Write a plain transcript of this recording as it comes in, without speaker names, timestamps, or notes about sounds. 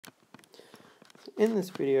In this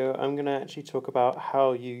video I'm going to actually talk about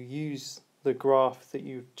how you use the graph that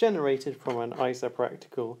you've generated from an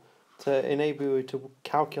isopractical to enable you to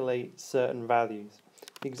calculate certain values.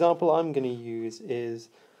 The example I'm going to use is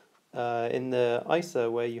in the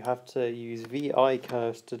ISO, where you have to use VI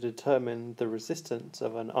curves to determine the resistance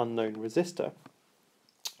of an unknown resistor.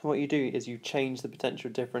 And what you do is you change the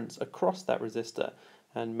potential difference across that resistor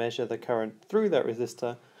and measure the current through that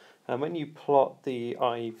resistor. And when you plot the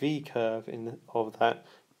IV curve of that,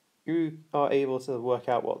 you are able to work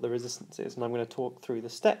out what the resistance is. And I'm going to talk through the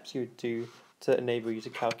steps you would do to enable you to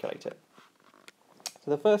calculate it.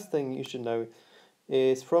 So the first thing you should know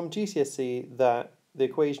is from GCSE that the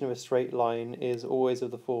equation of a straight line is always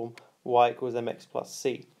of the form y equals mx plus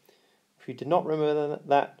c. If you did not remember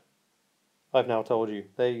that, I've now told you.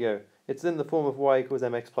 There you go. It's in the form of y equals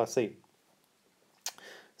mx plus c.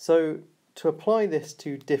 So to apply this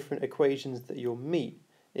to different equations that you'll meet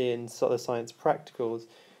in the science practicals,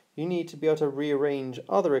 you need to be able to rearrange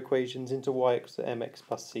other equations into y equals mx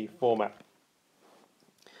plus c format.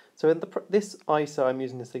 So in this ISO I'm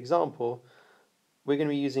using this example, we're going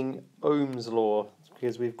to be using Ohm's law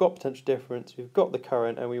because we've got potential difference, we've got the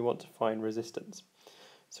current, and we want to find resistance.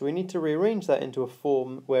 So we need to rearrange that into a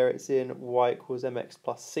form where it's in y equals mx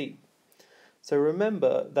plus c. So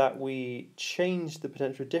remember that we changed the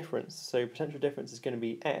potential difference. So potential difference is going to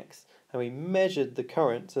be x, and we measured the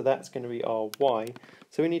current, so that's going to be our y.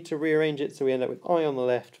 So we need to rearrange it so we end up with I on the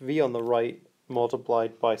left, V on the right,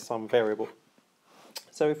 multiplied by some variable.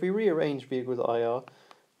 So if we rearrange V equals IR,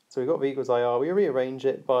 so we've got V equals IR, we rearrange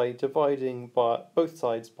it by dividing by both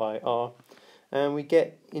sides by R, and we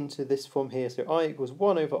get into this form here. So I equals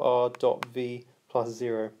 1 over R dot V plus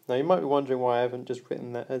 0. Now you might be wondering why I haven't just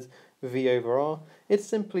written that as V over R. It's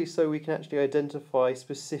simply so we can actually identify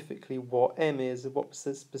specifically what M is, what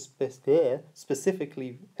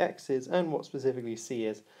specifically X is, and what specifically C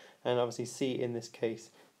is. And obviously C in this case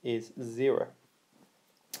is 0.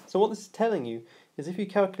 So what this is telling you is if you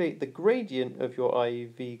calculate the gradient of your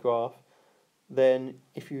IV graph, then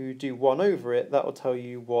if you do 1 over it, that will tell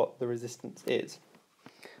you what the resistance is.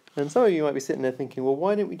 And some of you might be sitting there thinking, well,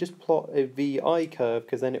 why don't we just plot a VI curve,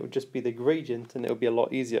 because then it would just be the gradient and it would be a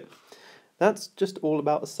lot easier. That's just all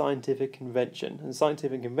about a scientific convention. And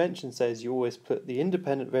scientific convention says you always put the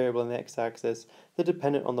independent variable on the x-axis, the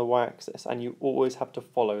dependent on the y-axis, and you always have to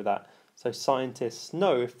follow that. So scientists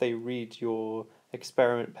know if they read your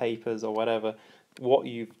experiment papers or whatever, what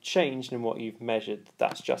you've changed and what you've measured.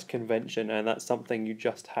 That's just convention, and that's something you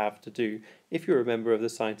just have to do if you're a member of the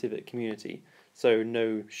scientific community. So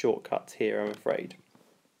no shortcuts here, I'm afraid.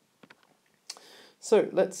 So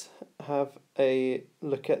let's have a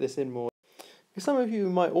look at this in more. Some of you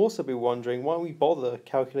might also be wondering why we bother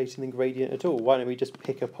calculating the gradient at all. Why don't we just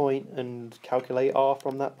pick a point and calculate R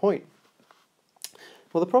from that point?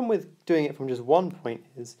 Well, the problem with doing it from just one point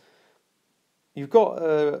is you've got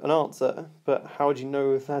an answer, but how do you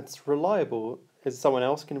know if that's reliable? Is someone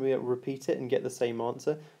else going to be able to repeat it and get the same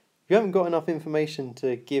answer? You haven't got enough information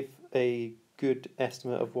to give a good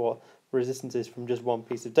estimate of what resistance is from just one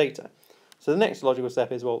piece of data. So the next logical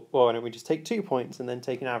step is, well, why don't we just take 2 points and then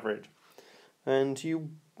take an average? And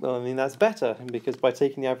that's better, because by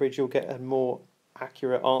taking the average you'll get a more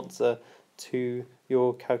accurate answer to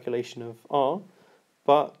your calculation of R.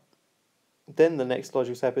 But then the next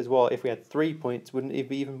logical step is, well, if we had 3 points, wouldn't it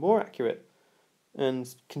be even more accurate?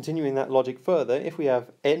 And continuing that logic further, if we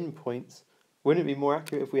have n points, wouldn't it be more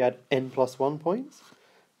accurate if we had n plus 1 points?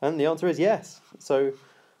 And the answer is yes. So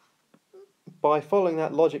by following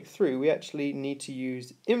that logic through, we actually need to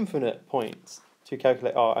use infinite points to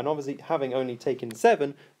calculate R. And obviously, having only taken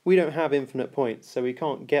 7, we don't have infinite points, so we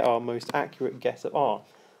can't get our most accurate guess at R.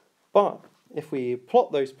 But if we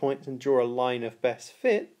plot those points and draw a line of best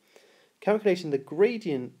fit, calculating the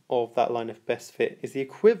gradient of that line of best fit is the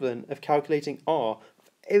equivalent of calculating R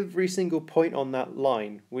for every single point on that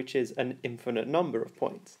line, which is an infinite number of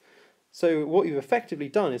points. So what you've effectively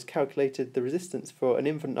done is calculated the resistance for an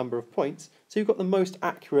infinite number of points, so you've got the most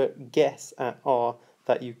accurate guess at R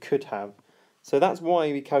that you could have. So that's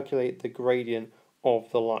why we calculate the gradient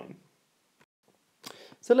of the line.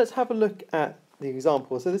 So let's have a look at the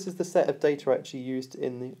example. So this is the set of data I actually used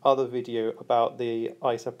in the other video about the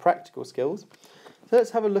ISO practical skills. So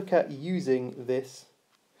let's have a look at using this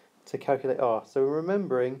to calculate R. So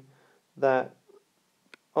remembering that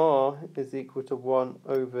R is equal to 1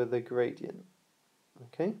 over the gradient.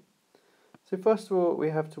 Okay? So first of all,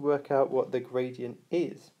 we have to work out what the gradient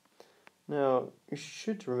is. Now, you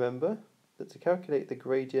should remember that to calculate the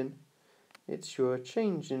gradient, it's your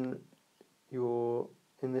change in your,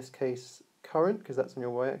 in this case, current, because that's on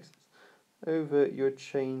your y-axis, over your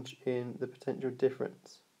change in the potential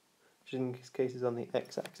difference, which in this case is on the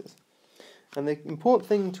x-axis. And the important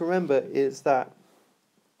thing to remember is that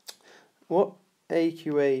what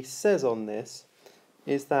AQA says on this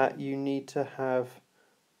is that you need to have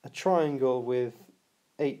a triangle with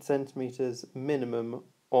 8 centimeters minimum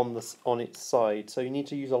on its side. So you need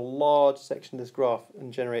to use a large section of this graph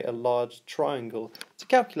and generate a large triangle to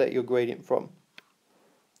calculate your gradient from.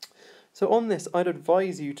 So on this, I'd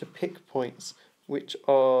advise you to pick points which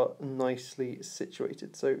are nicely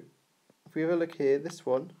situated. So if we have a look here, this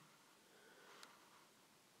one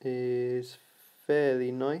is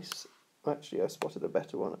fairly nice. Actually, I spotted a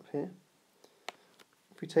better one up here.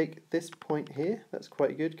 If we take this point here, that's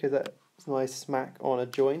quite good because that's nice smack on a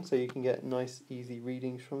join, so you can get nice easy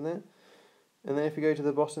readings from there. And then if we go to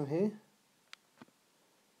the bottom here,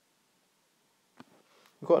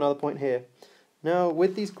 we've got another point here. Now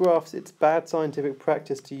with these graphs, it's bad scientific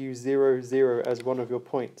practice to use 0, 0 as one of your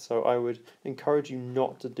points, so I would encourage you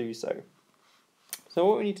not to do so. So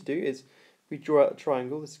what we need to do is, if we draw out a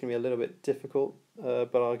triangle, this is going to be a little bit difficult,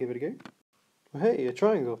 but I'll give it a go. Well, hey, a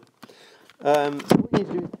triangle. What we need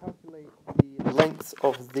to do is calculate the lengths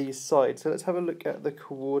of these sides. So let's have a look at the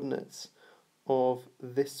coordinates of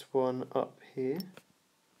this one up here.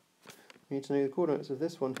 We need to know the coordinates of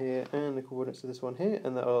this one here and the coordinates of this one here,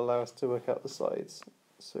 and that will allow us to work out the sides.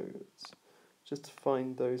 So let's just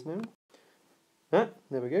find those now.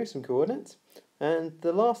 There we go, some coordinates. And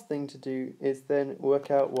the last thing to do is then work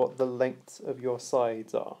out what the lengths of your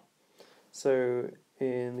sides are. So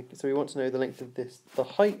we want to know the length of this, the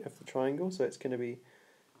height of the triangle, so it's going to be,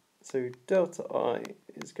 so delta I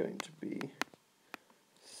is going to be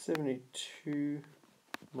 72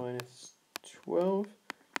 minus 12,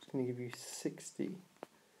 it's going to give you 60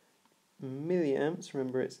 milliamps,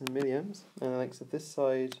 remember it's in milliamps, and the length of this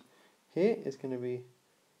side here is going to be,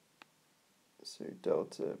 so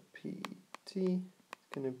delta PT is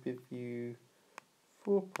going to give you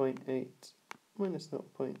 4.8 minus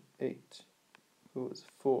 0.8 equals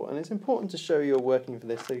 4. And it's important to show you're working for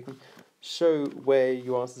this so you can show where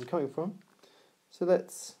your answers are coming from. So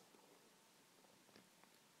let's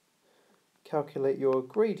calculate your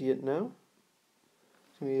gradient now.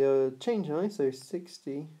 It's going to be a change in I, so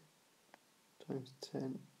 60 times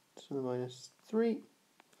 10 to the minus 3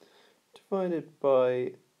 divided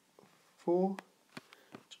by 4,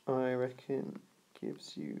 which I reckon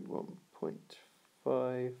gives you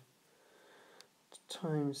 1.5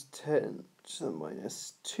 times 10 to the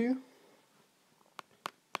minus 2,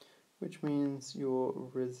 which means your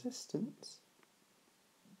resistance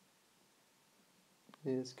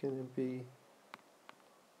is going to be,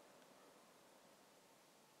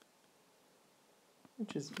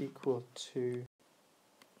 which is equal to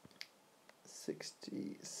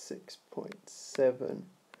 66.7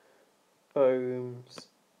 ohms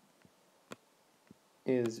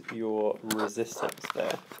is your resistance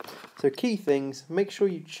there. So key things, make sure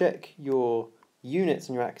you check your units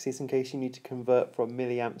on your axis in case you need to convert from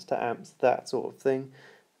milliamps to amps, that sort of thing,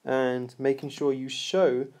 and making sure you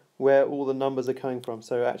show where all the numbers are coming from,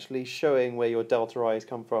 so actually showing where your delta I's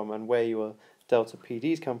come from and where your delta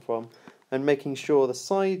PD's come from, and making sure the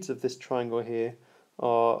sides of this triangle here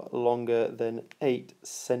are longer than 8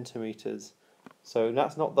 centimeters. So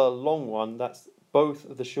that's not the long one, that's both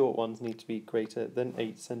of the short ones need to be greater than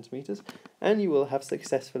 8 centimeters, and you will have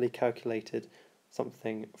successfully calculated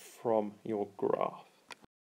something from your graph.